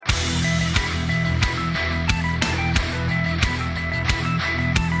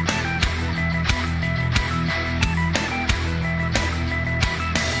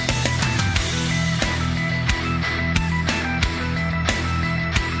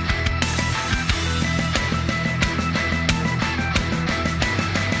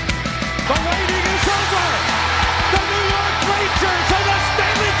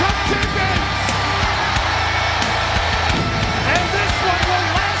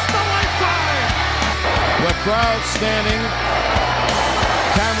The crowd standing,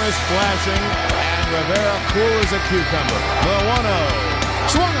 cameras flashing, and Rivera cool as a cucumber. The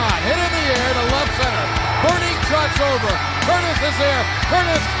 1-0. Swung on, hit in the air to left center. Bernie trots over. Curtis is there.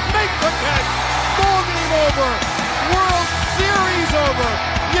 Curtis makes the catch. Ball game over. World Series over.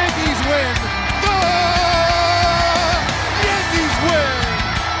 Yankees win. The Yankees win.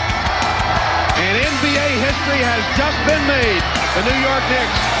 And NBA history has just been made. The New York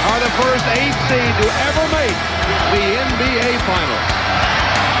Knicks are the first 8 seed to ever make the NBA Finals.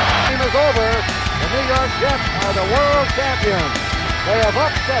 The game is over. The New York Jets are the world champions. They have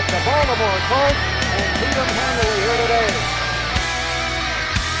upset the Baltimore Colts and beat them handily here today.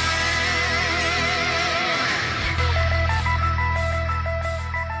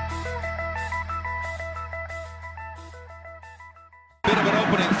 Bit of an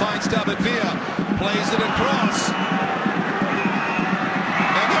opening, finds David Villa, plays it across.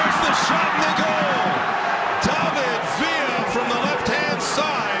 And there's the shot and the goal. David Villa from the left-hand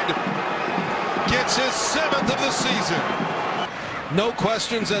side gets his 7th of the season. No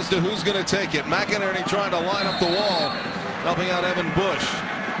questions as to who's going to take it. McInerney trying to line up the wall, helping out Evan Bush.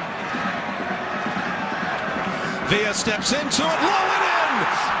 Villa steps into it, low and in.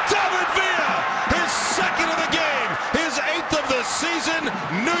 David Villa, his 2nd of the game, his 8th of the season.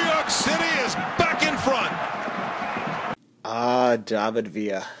 New York City is back in front. David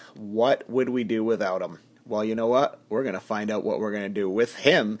Villa. What would we do without him? Well, you know what? We're going to find out what we're going to do with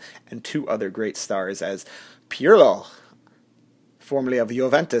him and 2 other great stars as Pirlo, formerly of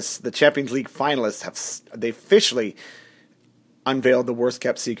Juventus, the Champions League finalists, they officially unveiled the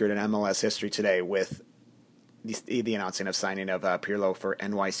worst-kept secret in MLS history today with the announcing of signing of Pirlo for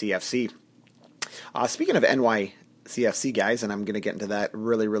NYCFC. Speaking of NYCFC, guys, and I'm going to get into that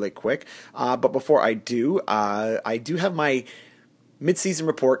really, really quick. But before I do have my mid-season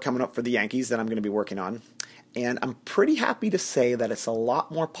report coming up for the Yankees that I'm going to be working on. And I'm pretty happy to say that it's a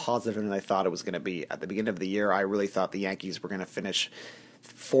lot more positive than I thought it was going to be. At the beginning of the year, I really thought the Yankees were going to finish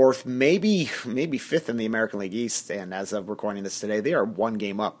 4th, maybe 5th in the American League East. And as of recording this today, they are 1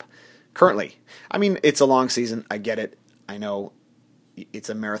 game up currently. I mean, it's a long season. I get it. I know it's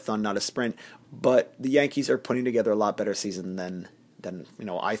a marathon, not a sprint. But the Yankees are putting together a lot better season than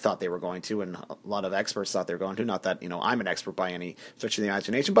I thought they were going to, and a lot of experts thought they were going to. Not that I'm an expert by any stretch of the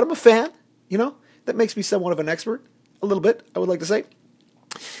imagination, but I'm a fan. That makes me somewhat of an expert, a little bit, I would like to say.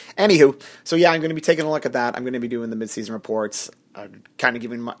 Anywho, so yeah, I'm going to be taking a look at that. I'm going to be doing the midseason reports, kind of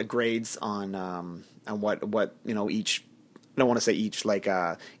giving my grades on what each. I don't want to say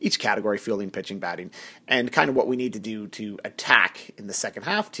each category: fielding, pitching, batting, and kind of what we need to do to attack in the second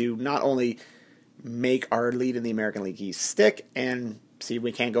half to not only make our lead in the American League East stick and see if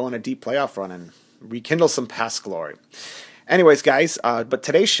we can't go on a deep playoff run and rekindle some past glory. Anyways, guys, but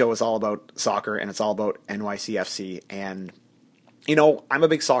today's show is all about soccer, and it's all about NYCFC. And, I'm a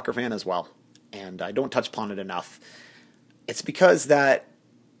big soccer fan as well, and I don't touch upon it enough. It's because that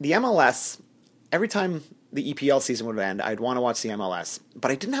the MLS, every time the EPL season would end, I'd want to watch the MLS, but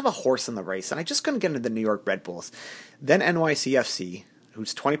I didn't have a horse in the race, and I just couldn't get into the New York Red Bulls. Then NYCFC,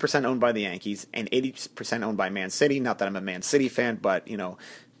 who's 20% owned by the Yankees and 80% owned by Man City. Not that I'm a Man City fan, but,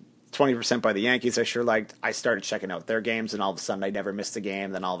 20% by the Yankees I sure liked. I started checking out their games, and all of a sudden I never missed a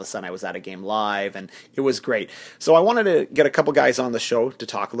game. Then all of a sudden I was at a game live, and it was great. So I wanted to get a couple guys on the show to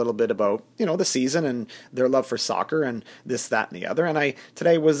talk a little bit about, the season and their love for soccer and this, that, and the other. And I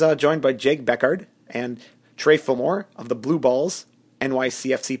today was joined by Jake Beckhard and Trey Fillmore of the Balls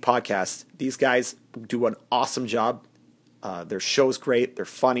NYCFC Podcast. These guys do an awesome job. Their show's great. They're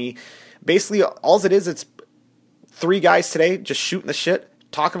funny. Basically, all it is, it's 3 guys today just shooting the shit,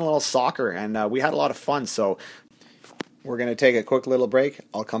 talking a little soccer, and we had a lot of fun. So we're going to take a quick little break.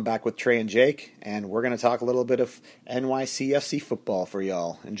 I'll come back with Trey and Jake, and we're going to talk a little bit of NYCFC football for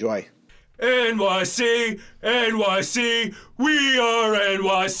y'all. Enjoy. NYC, NYC, we are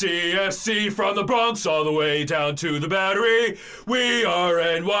NYCFC, from the Bronx all the way down to the Battery. We are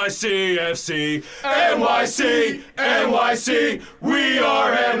NYCFC, NYC, NYC, we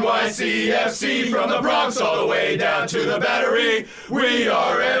are NYCFC, from the Bronx all the way down to the Battery. We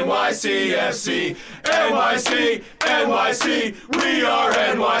are NYCFC, NYC, NYC, we are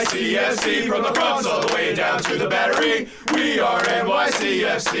NYCFC, from the Bronx all the way down to the Battery. We are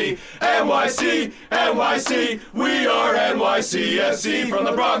NYCFC, NYC, NYC, we are NYCFC, from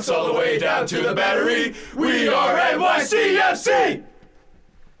the Bronx all the way down to the Battery. We are NYCFC!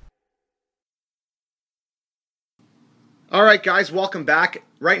 All right, guys, welcome back.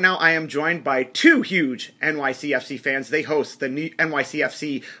 Right now I am joined by 2 huge NYCFC fans. They host the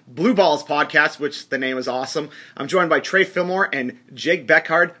NYCFC Blue Balls podcast, which the name is awesome. I'm joined by Trey Fillmore and Jake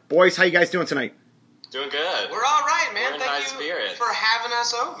Beckhard. Boys, how you guys doing tonight? Doing good. We're all right, man. We're in Thank high you spirits. for having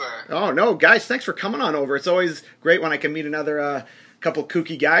us over. Oh, no, guys, thanks for coming on over. It's always great when I can meet another couple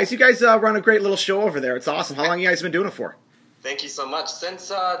kooky guys. You guys run a great little show over there. It's awesome. How long you guys been doing it for? Thank you so much. Since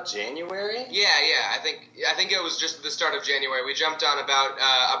January? Yeah. I think it was just at the start of January. We jumped on about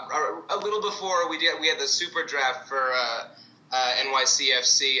a little before we had the super draft for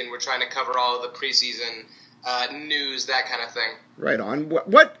NYCFC, and we're trying to cover all of the preseason news, that kind of thing. Right on.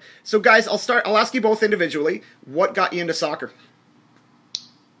 What? So, guys, I'll ask you both individually. What got you into soccer?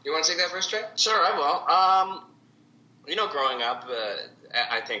 You want to take that first, Trey? Sure, I will. Growing up,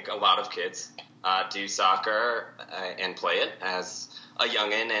 I think a lot of kids do soccer and play it as a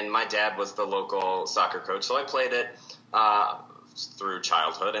youngin', and my dad was the local soccer coach, so I played it through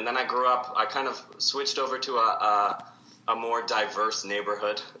childhood. And then I grew up, I kind of switched over to a more diverse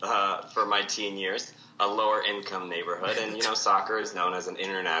neighborhood for my teen years, a lower income neighborhood. And, soccer is known as an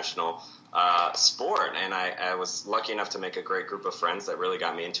international sport. And I was lucky enough to make a great group of friends that really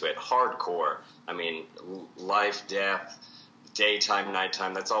got me into it. Hardcore. I mean, life, death, daytime,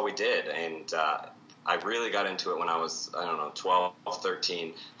 nighttime, that's all we did. And I really got into it when I was, 12,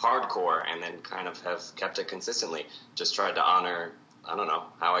 13, hardcore, and then kind of have kept it consistently. Just tried to honor,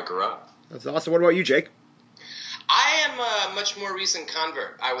 how I grew up. That's awesome. What about you, Jake? I am a much more recent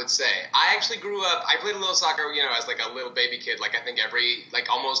convert, I would say. I actually grew up, I played a little soccer, as like a little baby kid, like I think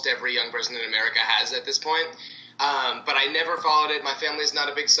almost every young person in America has at this point. But I never followed it. My family's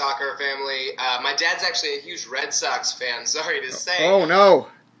not a big soccer family. My dad's actually a huge Red Sox fan, sorry to say. Oh, no.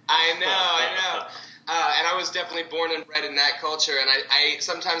 I know. And I was definitely born and bred in that culture, and I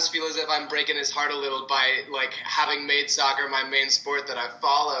sometimes feel as if I'm breaking his heart a little by, like, having made soccer my main sport that I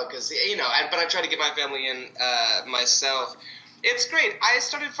follow, because, but I try to get my family in myself. It's great. I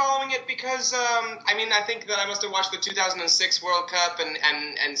started following it because, I think that I must have watched the 2006 World Cup,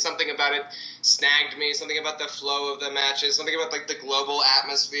 and something about it snagged me, something about the flow of the matches, something about, like, the global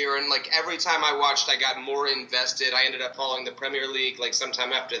atmosphere, and, like, every time I watched, I got more invested. I ended up following the Premier League, like,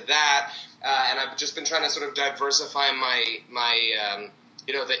 sometime after that, and I've just been trying to sort of diversify my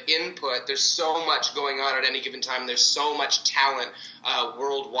the input. There's so much going on at any given time. There's so much talent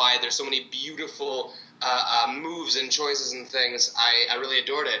worldwide. There's so many beautiful moves and choices and things. I really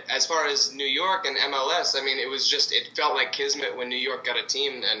adored it. As far as New York and MLS, it felt like kismet when New York got a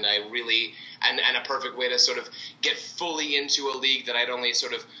team, and I really, and a perfect way to sort of get fully into a league that I'd only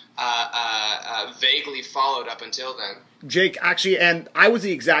sort of vaguely followed up until then. Jake, actually, and I was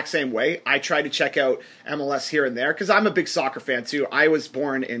the exact same way. I tried to check out MLS here and there because I'm a big soccer fan too. I was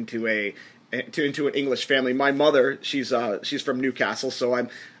born into an English family. My mother, she's from Newcastle, so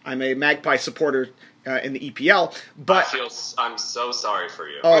I'm a Magpie supporter in the EPL. But I'm so sorry for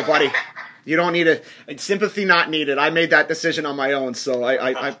you. Oh, buddy, you don't need sympathy not needed. I made that decision on my own, so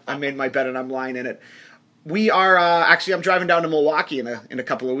I made my bet and I'm lying in it. We are I'm driving down to Milwaukee in a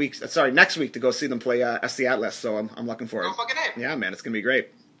couple of weeks. Next week to go see them play SC Atlas. So I'm looking forward. Oh, fucking A. Yeah, man, it's gonna be great.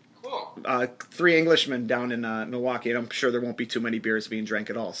 Cool. 3 Englishmen down in Milwaukee, and I'm sure there won't be too many beers being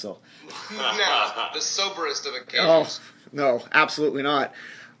drank at all. So. No, the soberest of occasions. Oh no, absolutely not.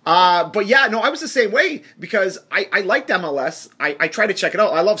 But yeah, no, I was the same way because I liked MLS. I tried to check it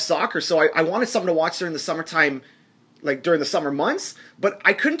out. I love soccer, so I wanted something to watch during the summertime. Like during the summer months, but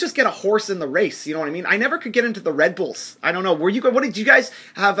I couldn't just get a horse in the race. You know what I mean? I never could get into the Red Bulls. I don't know. What did you guys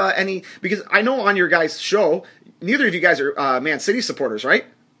have any? Because I know on your guys' show, neither of you guys are Man City supporters, right?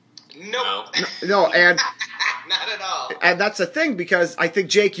 Nope. No, and not at all. And that's the thing because I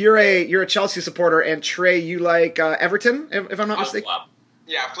think Jake, you're a Chelsea supporter, and Trey, you like Everton, if I'm not mistaken.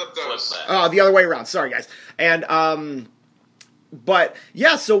 Yeah, flip those. Oh, the other way around. Sorry, guys. And but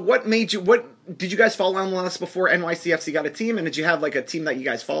yeah. So what made you? What did you guys follow MLS before NYCFC got a team? And did you have like a team that you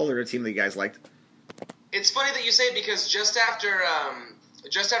guys followed or a team that you guys liked? It's funny that you say it because just after the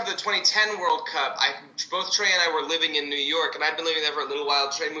 2010 World Cup, both Trey and I were living in New York, and I'd been living there for a little while.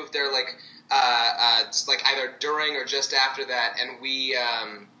 Trey moved there like either during or just after that, and we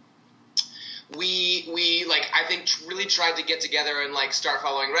like I think really tried to get together and like start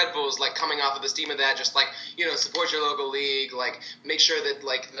following Red Bulls, like coming off of the steam of that, just like support your local league, like make sure that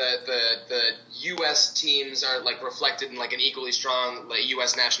like the U.S. teams are like reflected in like an equally strong like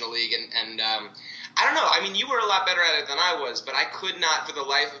U.S. National League, and I don't know. I mean, you were a lot better at it than I was, but I could not for the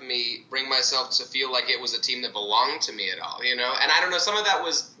life of me bring myself to feel like it was a team that belonged to me at all, And I don't know. Some of that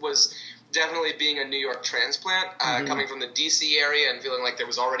was definitely being a New York transplant, coming from the D.C. area and feeling like there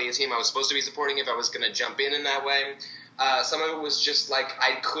was already a team I was supposed to be supporting if I was going to jump in that way. Some of it was just like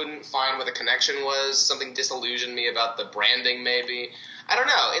I couldn't find what the connection was. Something disillusioned me about the branding maybe. I don't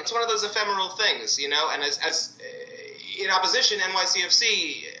know. It's one of those ephemeral things, And as in opposition,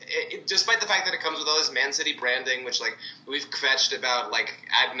 NYCFC, despite the fact that it comes with all this Man City branding, which like we've kvetched about like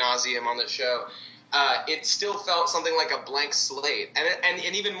ad nauseum on the show, it still felt something like a blank slate,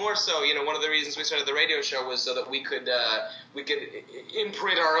 and even more so, you know, one of the reasons we started the radio show was so that we could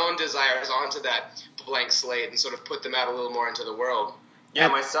imprint our own desires onto that blank slate and sort of put them out a little more into the world. Yeah,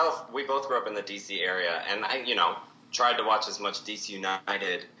 myself, we both grew up in the DC area, and I, you know, tried to watch as much DC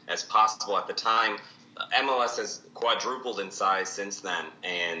United as possible at the time. MLS has quadrupled in size since then,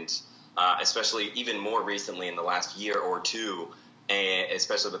 and especially even more recently in the last year or two,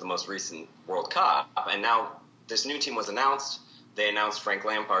 especially with the most recent World Cup. And now this new team was announced. They announced Frank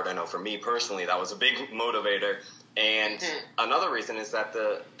Lampard. I know for me personally, that was a big motivator. And another reason is that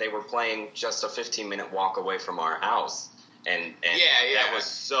they were playing just a 15-minute walk away from our house. And that was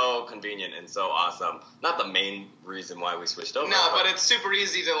so convenient and so awesome. Not the main reason why we switched over. No, but it's super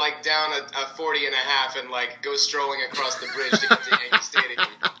easy to like down a 40 and a half and like go strolling across the bridge to get to Yankee Stadium.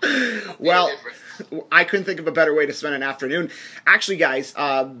 Well, I couldn't think of a better way to spend an afternoon. Actually, guys,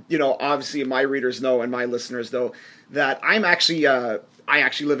 you know, obviously my readers know and my listeners know that I actually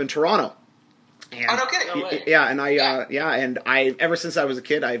live in Toronto. And, oh, no kidding. No way. Yeah, and I ever since I was a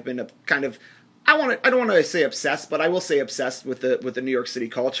kid, I've been a kind of I don't want to say obsessed, but I will say obsessed with the New York City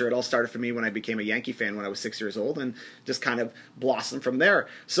culture. It all started for me when I became a Yankee fan when I was 6 years old, and just kind of blossomed from there.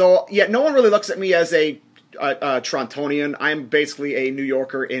 So yeah, no one really looks at me as a Torontonian. I'm basically a New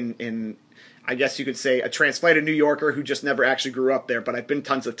Yorker in I guess you could say a transplanted New Yorker who just never actually grew up there. But I've been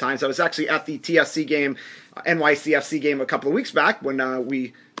tons of times. I was actually at the TSC game, NYCFC game a couple of weeks back when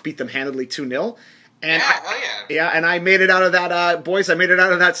we beat them handedly 2-0. And and I made it out of that, boys. I made it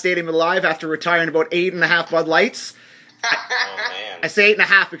out of that stadium alive after retiring about 8.5 Bud Lights. I say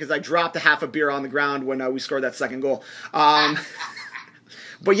 8.5 because I dropped a half a beer on the ground when we scored that second goal.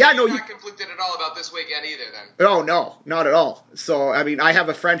 But yeah, you're not conflicted at all about this weekend either, then. Oh no, not at all. So I mean, I have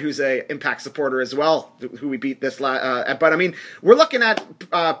a friend who's a Impact supporter as well, who we beat this. But I mean, we're looking at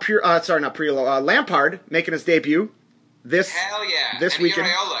Lampard making his debut. Hell yeah. This and weekend.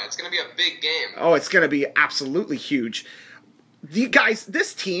 Iraola. It's going to be a big game. Oh, it's going to be absolutely huge. The guys,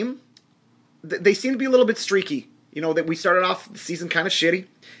 this team, they seem to be a little bit streaky. You know, that we started off the season kind of shitty,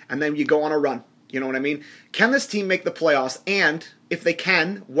 and then you go on a run. You know what I mean? Can this team make the playoffs? And if they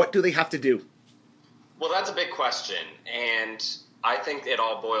can, what do they have to do? Well, that's a big question. And I think it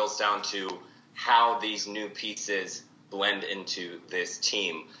all boils down to how these new pieces blend into this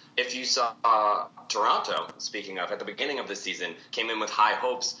team. If you saw Toronto, speaking of, at the beginning of the season, came in with high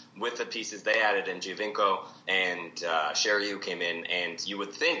hopes with the pieces they added, and Giovinco and Sheriou came in, and you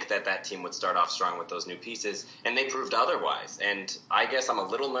would think that team would start off strong with those new pieces, and they proved otherwise. And I guess I'm a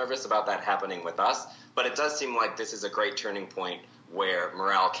little nervous about that happening with us, but it does seem like this is a great turning point where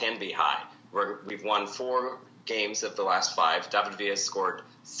morale can be high. We've won 4 games of the last 5. David Villa scored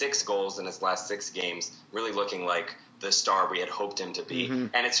 6 goals in his last 6 games, really looking like the star we had hoped him to be. Mm-hmm.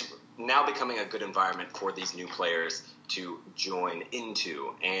 And it's now becoming a good environment for these new players to join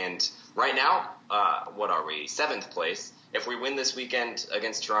into. And right now, what are we? 7th place. If we win this weekend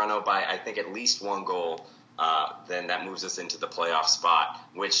against Toronto by, I think, at least 1 goal, then that moves us into the playoff spot,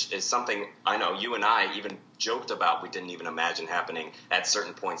 which is something I know you and I even joked about we didn't even imagine happening at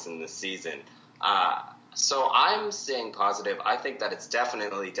certain points in this season. So I'm staying positive. I think that it's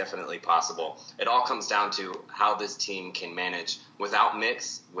definitely possible. It all comes down to how this team can manage without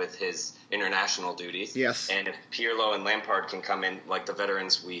Mix with his international duties. Yes. And if Pirlo and Lampard can come in like the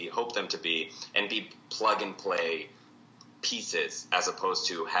veterans we hope them to be and be plug-and-play pieces as opposed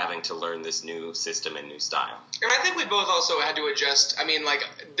to having to learn this new system and new style. And I think we both also had to adjust. I mean, like,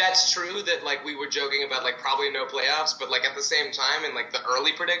 that's true that, like, we were joking about, like, probably no playoffs, but, like, at the same time, in, like, the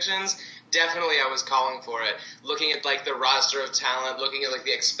early predictions, definitely I was calling for it. Looking at, like, the roster of talent, looking at, like,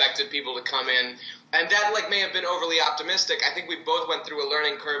 the expected people to come in. And that, like, may have been overly optimistic. I think we both went through a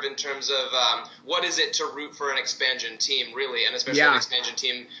learning curve in terms of what is it to root for an expansion team, really, and especially an expansion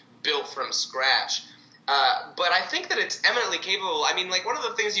team built from scratch. But I think that it's eminently capable. I mean, like, one of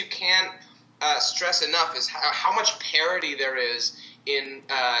the things you can't stress enough is how much parity there is in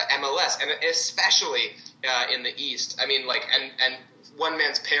MLS, and especially in the East. I mean, like, and one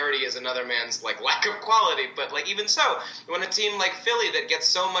man's parity is another man's, like, lack of quality. But, like, even so, when a team like Philly that gets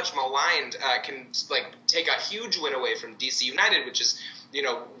so much maligned can, like, take a huge win away from DC United, which is, you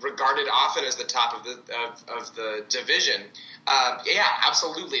know, regarded often as the top of the division. Yeah,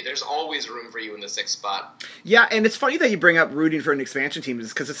 absolutely. There's always room for you in the 6th spot. Yeah, and it's funny that you bring up rooting for an expansion team,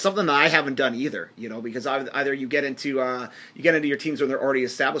 because it's something that I haven't done either. You know, because either you get into your teams when they're already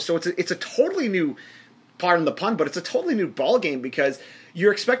established. So it's a totally new, pardon the pun, but it's a totally new ball game, because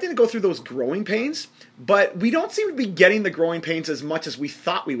you're expecting to go through those growing pains, but we don't seem to be getting the growing pains as much as we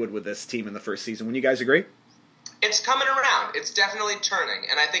thought we would with this team in the first season. Wouldn't you guys agree? It's coming around. It's definitely turning,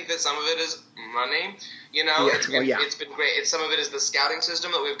 and I think that some of it is money. It's been great. Some of it is the scouting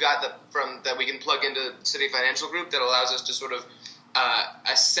system that we've got that we can plug into City Financial Group that allows us to sort of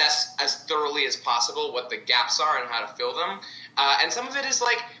assess as thoroughly as possible what the gaps are and how to fill them. And some of it is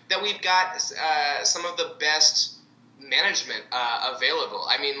like that we've got some of the best management available.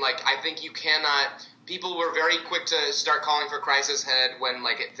 I mean, like, I think you cannot. People were very quick to start calling for crisis head when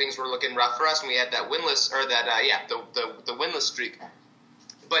things were looking rough for us, and we had that winless the winless streak.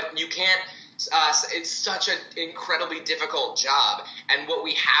 But you can't. It's such an incredibly difficult job, and what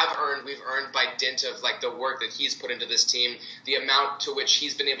we have earned, we've earned by dint of the work that he's put into this team, the amount to which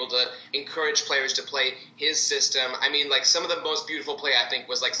he's been able to encourage players to play his system. I mean, some of the most beautiful play I think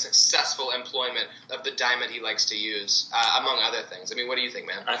was successful employment of the diamond he likes to use, among other things. I mean, what do you think,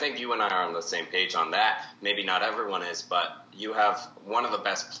 man? I think you and I are on the same page on that. Maybe not everyone is, but you have one of the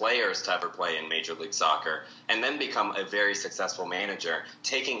best players to ever play in Major League Soccer and then become a very successful manager,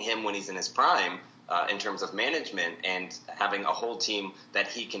 taking him when he's in his prime in terms of management and having a whole team that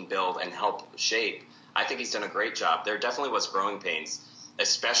he can build and help shape. I think he's done a great job. There definitely was growing pains,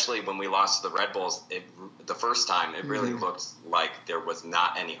 especially when we lost to the Red Bulls the first time. It really looked like there was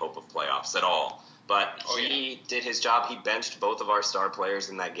not any hope of playoffs at all. But he did his job. He benched both of our star players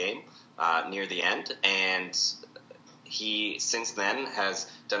in that game near the end, and he, since then,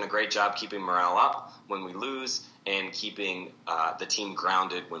 has done a great job keeping morale up when we lose and keeping the team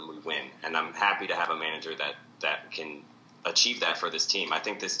grounded when we win. And I'm happy to have a manager that can achieve that for this team. I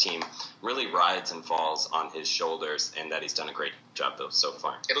think this team really rides and falls on his shoulders, and that he's done a great job, though, so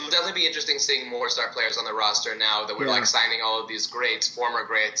far. It'll definitely be interesting seeing more star players on the roster now that we're signing all of these greats, former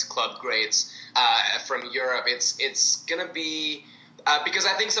greats, club greats from Europe. It's going to be... because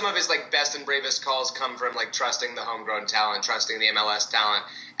I think some of his best and bravest calls come from trusting the homegrown talent, trusting the MLS talent,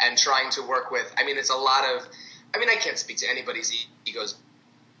 and trying to work with. I mean, it's a lot of. I mean, I can't speak to anybody's egos,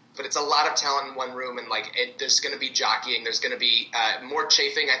 but it's a lot of talent in one room, and there's going to be jockeying. There's going to be more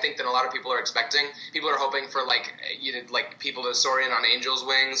chafing, I think, than a lot of people are expecting. People are hoping for people to soar in on angels'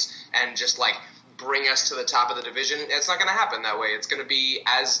 wings and just bring us to the top of the division. It's not going to happen that way. It's going to be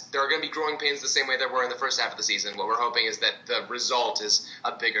there are going to be growing pains the same way there were in the first half of the season. What we're hoping is that the result is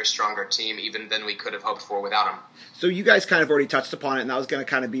a bigger, stronger team even than we could have hoped for without him. So you guys kind of already touched upon it, and that was going to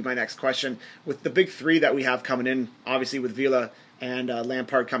kind of be my next question. With the big three that we have coming in, obviously with Villa and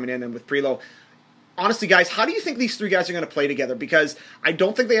Lampard coming in and with Pirlo, honestly, guys, how do you think these three guys are going to play together? Because I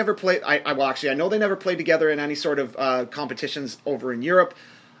don't think they ever played. I know they never played together in any sort of competitions over in Europe.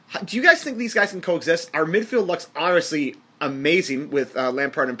 Do you guys think these guys can coexist? Our midfield looks honestly amazing with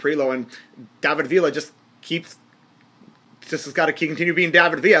Lampard and Pirlo, and David Villa just has got to continue being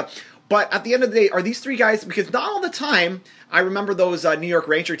David Villa. But at the end of the day, are these three guys, because not all the time, I remember those New York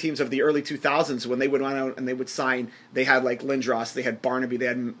Ranger teams of the early 2000s when they would run out and they would sign, they had Lindros, they had Barnaby, they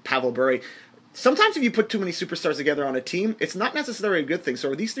had Pavel Bure. Sometimes if you put too many superstars together on a team, it's not necessarily a good thing. So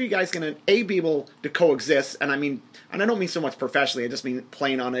are these three guys going to, be able to coexist? And I don't mean so much professionally, I just mean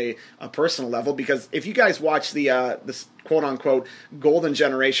playing on a personal level. Because if you guys watch this quote-unquote golden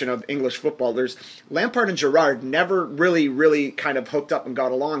generation of English footballers, Lampard and Gerrard never really kind of hooked up and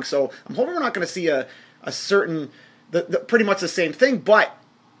got along. So I'm hoping we're not going to see a certain, pretty much the same thing. But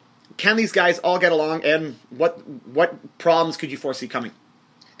can these guys all get along? And what problems could you foresee coming?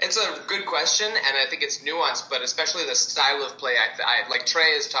 It's a good question, and I think it's nuanced, but especially the style of play.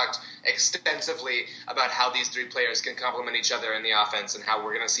 Trey has talked extensively about how these three players can complement each other in the offense and how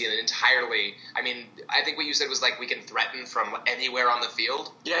we're going to see an entirely. I mean, I think what you said was we can threaten from anywhere on the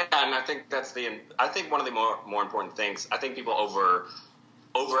field. Yeah, and I think that's I think one of the more important things. I think people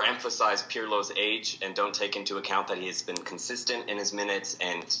overemphasize Pirlo's age and don't take into account that he has been consistent in his minutes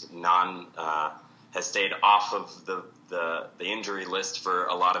and has stayed off of the injury list for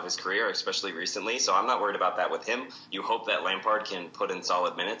a lot of his career, especially recently. So I'm not worried about that with him. You hope that Lampard can put in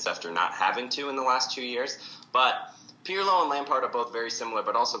solid minutes after not having to in the last 2 years. But Pirlo and Lampard are both very similar,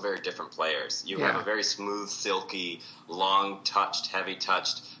 but also very different players. You have a very smooth, silky, long-touched,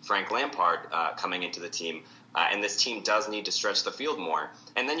 heavy-touched Frank Lampard coming into the team. And this team does need to stretch the field more.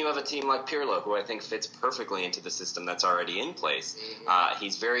 And then you have a team like Pirlo, who I think fits perfectly into the system that's already in place.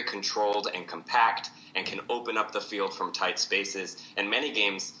 He's very controlled and compact and can open up the field from tight spaces. And many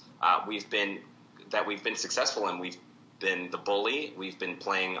games we've been successful in, we've been the bully. We've been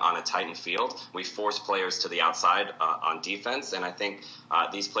playing on a tightened field. We force players to the outside on defense, and I think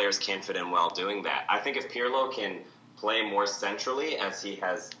these players can fit in well doing that. I think if Pirlo can play more centrally, as he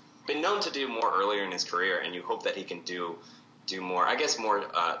has been known to do more earlier in his career, and you hope that he can do do more, I guess more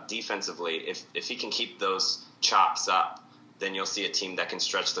defensively. If he can keep those chops up, then you'll see a team that can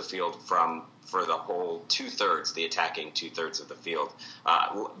stretch the field for the whole 2/3, the attacking 2/3 of the field.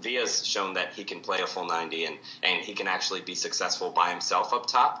 Villa's shown that he can play a full 90 and he can actually be successful by himself up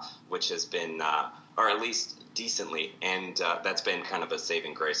top, which has been, or at least decently, and that's been kind of a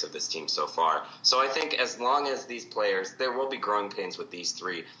saving grace of this team so far. So I think as long as these players, there will be growing pains with these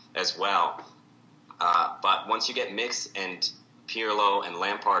three as well. But once you get Mix and Pirlo and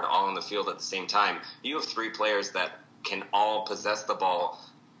Lampard all on the field at the same time, you have three players that can all possess the ball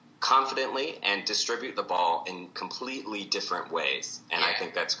confidently and distribute the ball in completely different ways. And I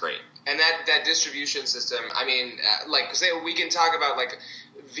think that's great. And that distribution system, I mean, say we can talk about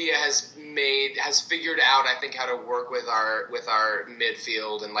Villa has figured out, I think, how to work with our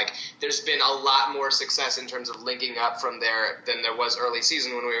midfield, and there's been a lot more success in terms of linking up from there than there was early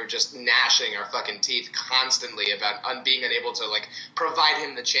season when we were just gnashing our fucking teeth constantly about being unable to provide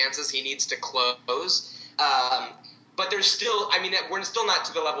him the chances he needs to close. But there's still, we're still not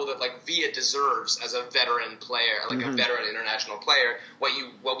to the level that Villa deserves as a veteran player, a veteran international player.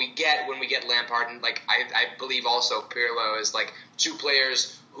 What we get when we get Lampard and I believe also Pirlo is two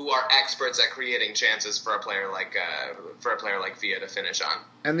players who are experts at creating chances for a player like Villa to finish on.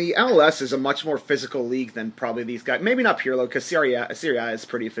 And the MLS is a much more physical league than probably these guys. Maybe not Pirlo, because Serie A is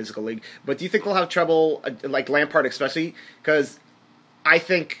pretty a physical league. But do you think they'll have trouble, Lampard especially? Because I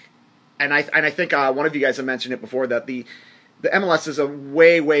think. And I think one of you guys have mentioned it before, that the MLS is a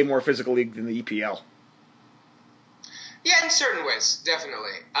way, way more physical league than the EPL. Yeah, in certain ways,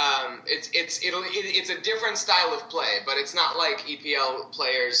 definitely. It's a different style of play, but it's not like EPL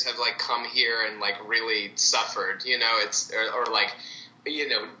players have come here and really suffered, or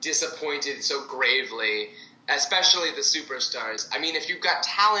disappointed so gravely. Especially the superstars. If you've got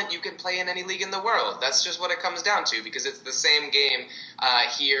talent, you can play in any league in the world. That's just what it comes down to, because it's the same game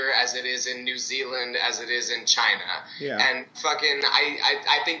here as it is in New Zealand, as it is in China. Yeah. And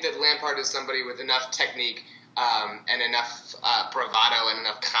I think that Lampard is somebody with enough technique and enough bravado and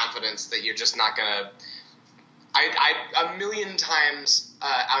enough confidence that you're just not going to... a million times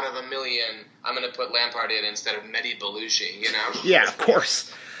out of a million, I'm going to put Lampard in instead of Mehdi Belushi, Yeah, of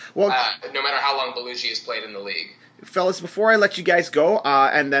course. Well, no matter how long Belushi has played in the league. Fellas, before I let you guys go,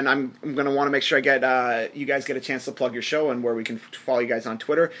 and then I'm going to want to make sure I get you guys get a chance to plug your show and where we can follow you guys on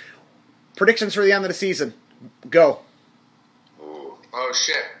Twitter. Predictions for the end of the season. Go. Ooh. Oh,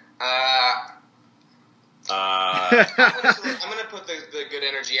 shit. I'm going to put the good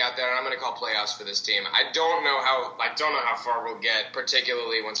energy out there, and I'm going to call playoffs for this team. I don't know how far we'll get,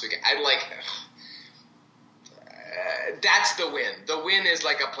 particularly once we get... that's the win. The win is a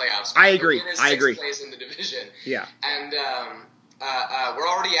playoff spot. I agree. The win is sixth place in the division. Yeah. And we're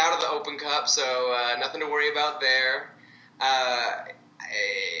already out of the Open Cup, so nothing to worry about there.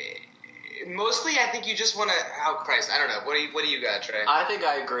 Mostly, I think you just want to... Oh, Christ, I don't know. What do you got, Trey? I think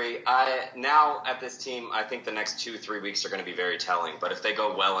I agree. Now, at this team, I think the next 2-3 weeks are going to be very telling. But if they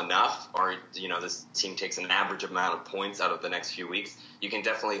go well enough, or, this team takes an average amount of points out of the next few weeks, you can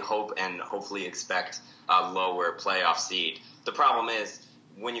definitely hope and hopefully expect a lower playoff seed. The problem is,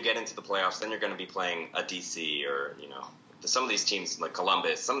 when you get into the playoffs, then you're going to be playing a DC or, some of these teams, like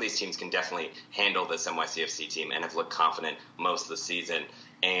Columbus, some of these teams can definitely handle this NYCFC team and have looked confident most of the season.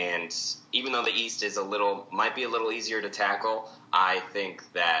 And even though the East is might be a little easier to tackle, I think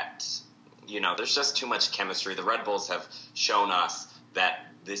that, there's just too much chemistry. The Red Bulls have shown us that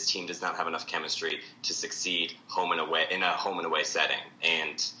this team does not have enough chemistry to succeed in a home and away setting.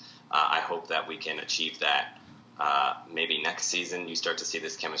 And I hope that we can achieve that. Maybe next season you start to see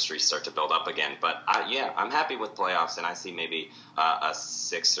this chemistry start to build up again. But I'm happy with playoffs, and I see maybe a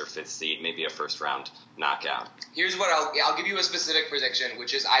 6th or 5th seed, maybe a first round knockout. Here's what I'll give you a specific prediction,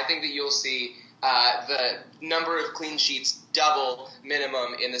 which is I think that you'll see the number of clean sheets double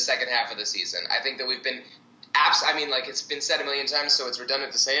minimum in the second half of the season. I think that we've been it's been said a million times, so it's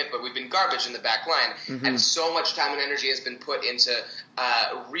redundant to say it, but we've been garbage in the back line, and so much time and energy has been put into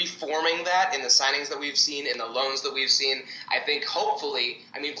reforming that in the signings that we've seen, in the loans that we've seen. I think hopefully,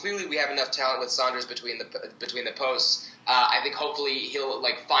 clearly we have enough talent with Saunders between the posts. I think hopefully he'll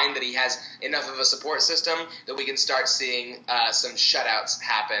find that he has enough of a support system that we can start seeing some shutouts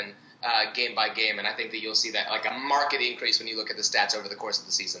happen game by game, and I think that you'll see that a market increase when you look at the stats over the course of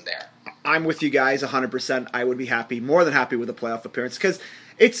the season there. I'm with you guys 100%. I would be more than happy with a playoff appearance, because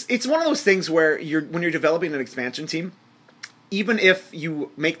it's one of those things where when you're developing an expansion team, even if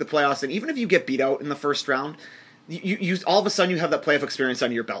you make the playoffs and even if you get beat out in the first round, you all of a sudden you have that playoff experience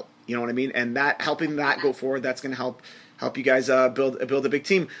under your belt. You know what I mean? And that helping that go forward, that's going to help help you guys build a big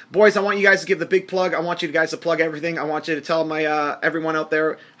team. Boys, I want you guys to give the big plug. I want you guys to plug everything. I want you to tell my everyone out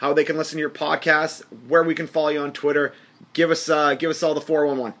there how they can listen to your podcast, where we can follow you on Twitter. Give us all the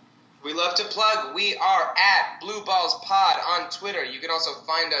 411. We love to plug. We are at Blue Balls Pod on Twitter. You can also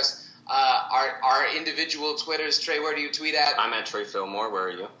find us our individual Twitters. Trey, where do you tweet at? I'm at Trey Fillmore. Where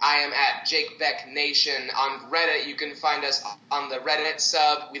are you? I am at Jake Beck Nation. On Reddit, you can find us on the Reddit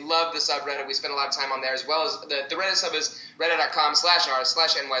sub. We love the subreddit. We spend a lot of time on there, as well as the Reddit sub is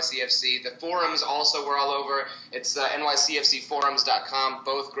reddit.com/r/NYCFC. The forums also, we're all over. It's NYCFCforums.com.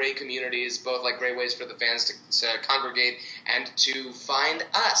 Both great communities, both like great ways for the fans to congregate and to find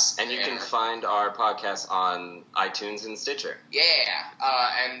us. And you can find our podcast on iTunes and Stitcher. Yeah,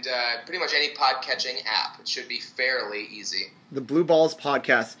 and pretty much any pod-catching app. It should be fairly easy. The Blue Balls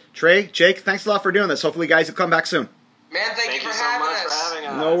Podcast. Trey, Jake, thanks a lot for doing this. Hopefully, guys, will come back soon. Man, thank you for so having much us. for having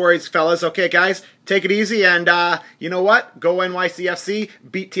us. No worries, fellas. Okay, guys, take it easy, and you know what? Go NYCFC,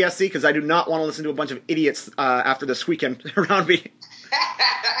 beat TSC, because I do not want to listen to a bunch of idiots after this weekend around me.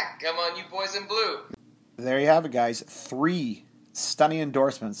 Come on, you boys in blue. There you have it, guys. 3 stunning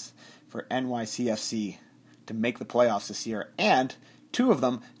endorsements for NYCFC to make the playoffs this year, and 2 of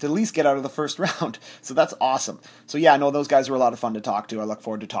them to at least get out of the first round. So that's awesome. So yeah, I know those guys were a lot of fun to talk to. I look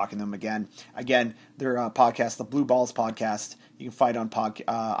forward to talking to them again. Again, their podcast, the Blue Balls Podcast, you can find on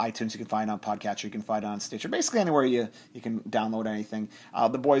iTunes, you can find on Podcatcher, you can find on Stitcher, basically anywhere you can download anything.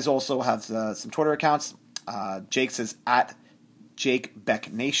 The boys also have some Twitter accounts. Jake's is at Jake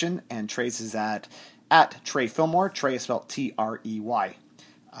Beck Nation, and Trey's is at Trey Fillmore. Trey is spelled Trey.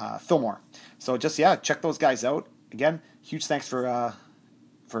 Fillmore. So just, check those guys out. Again, huge thanks for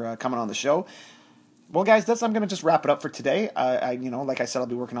coming on the show. Well, guys, I'm going to just wrap it up for today. Like I said, I'll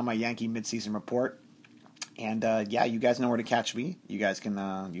be working on my Yankee midseason report. And, you guys know where to catch me. You guys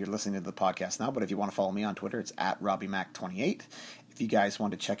can, you're listening to the podcast now, but if you want to follow me on Twitter, it's at RobbieMac28. If you guys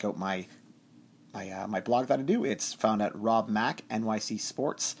want to check out my blog that I do, it's found at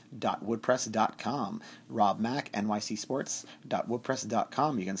robmacnycsports.wordpress.com.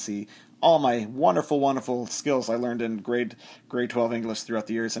 robmacnycsports.wordpress.com. You can see all my wonderful skills I learned in grade 12 English throughout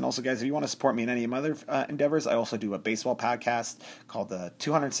the years. And also, guys, if you want to support me in any of my other endeavors, I also do a baseball podcast called the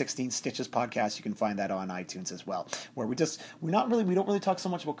 216 Stitches Podcast. You can find that on iTunes as well, where we don't really talk so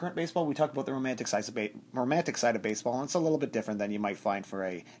much about current baseball. We talk about the romantic side of baseball, and it's a little bit different than you might find for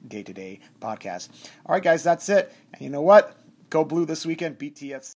a day-to-day podcast. All right, guys, that's it. And you know what? Go Blue this weekend. Beat TFC.